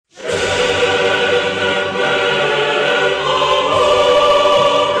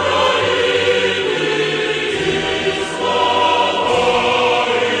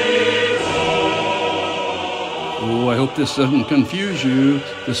this doesn't confuse you,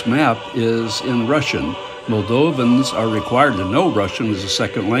 this map is in Russian. Moldovans are required to know Russian as a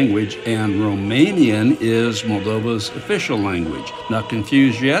second language, and Romanian is Moldova's official language. Not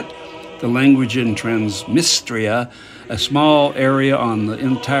confused yet? The language in Transnistria, a small area on the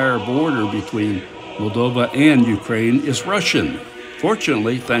entire border between Moldova and Ukraine, is Russian.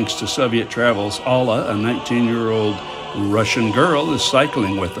 Fortunately, thanks to Soviet travels, Alla, a 19-year-old Russian girl, is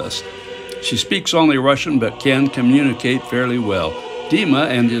cycling with us. She speaks only Russian but can communicate fairly well. Dima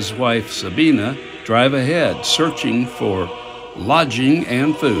and his wife Sabina drive ahead, searching for lodging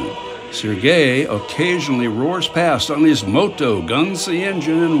and food. Segei occasionally roars past on his Moto, guns the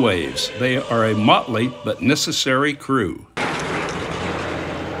engine and waves. They are a motley but necessary crew.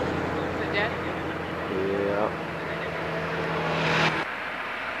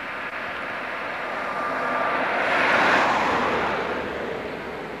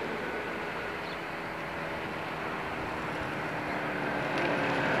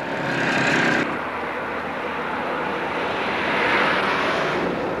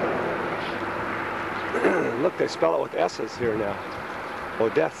 Look, they spell it with S's here now.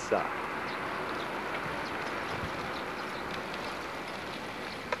 Odesa.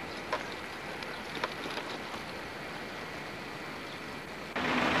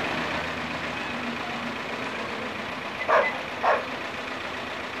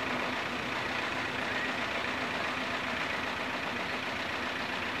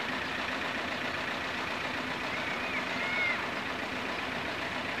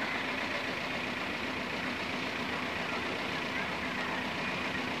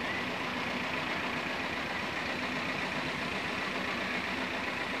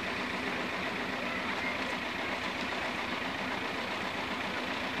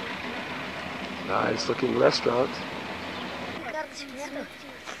 Nice looking restaurant.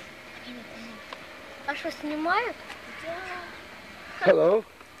 А что, снимают? Hello.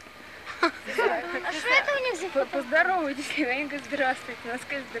 А что это у них за... Поздоровайтесь, они говорят, здравствуйте. Она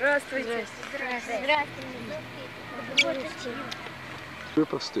скажет, здравствуйте. Здравствуйте.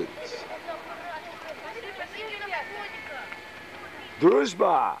 Group of students.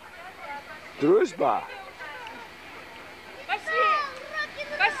 Дружба! Дружба!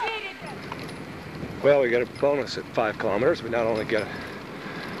 Well, we get a bonus at 5 kilometers. We not only get a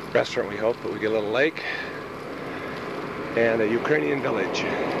restaurant, we hope, but we get a little lake and a Ukrainian village.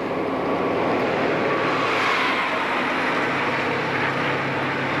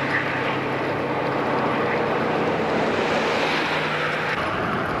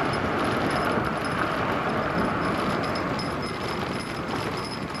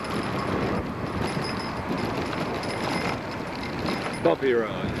 Bumpy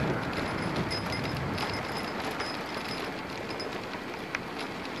road.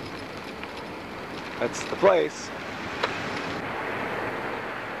 That's the place.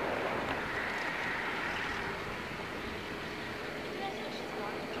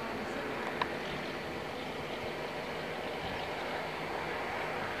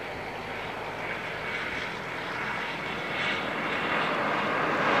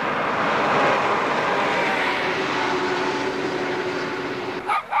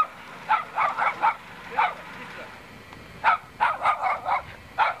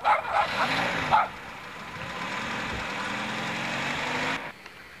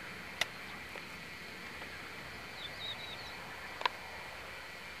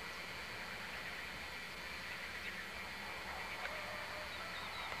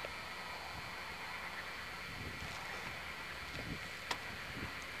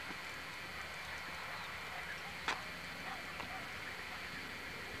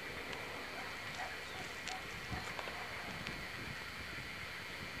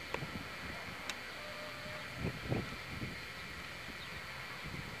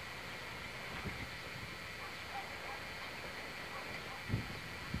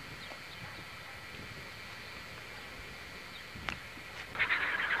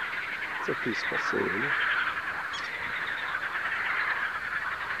 It's a peaceful scene.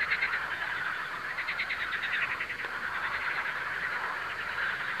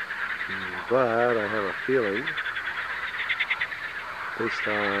 But I have a feeling, based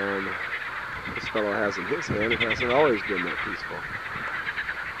on this fellow has in his hand, it hasn't always been that peaceful.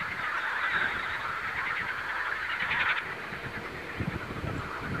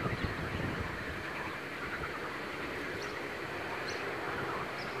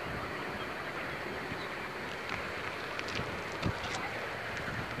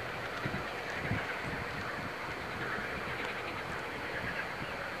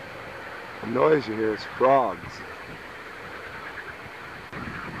 The noise you hear is frogs.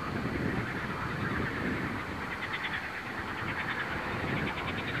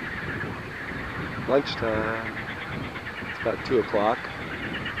 lunchtime. It's about 2 o'clock.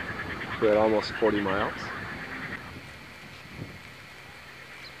 We're at almost 40 miles.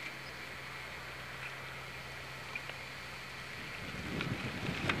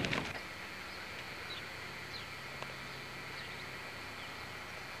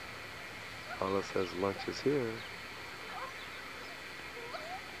 Paula says lunch is here.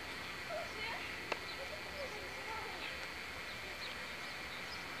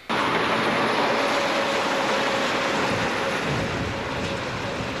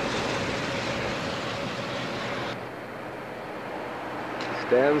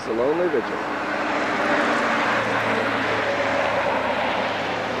 Stands the lonely vigil.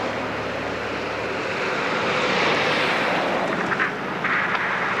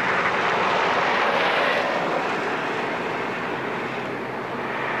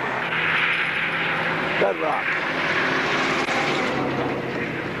 Bedrock.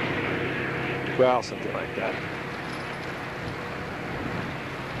 Well, something like that.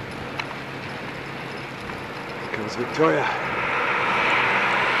 Here comes Victoria.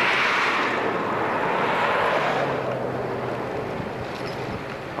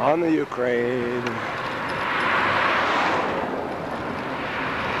 On the Ukraine.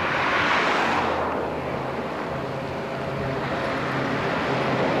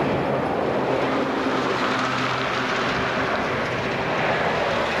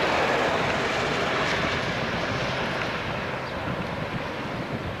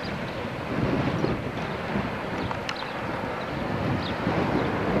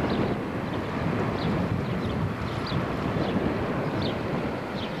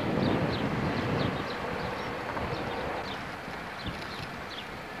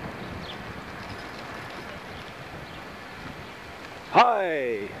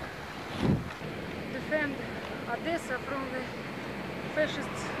 Hi! Defend Odesa from the fascist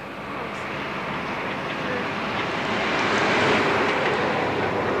monks.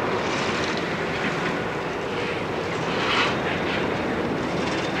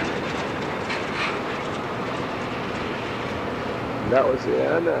 That was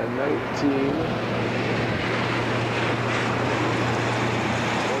in 19...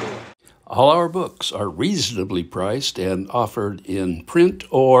 All our books are reasonably priced and offered in print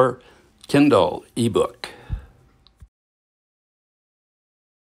or Kindle ebook.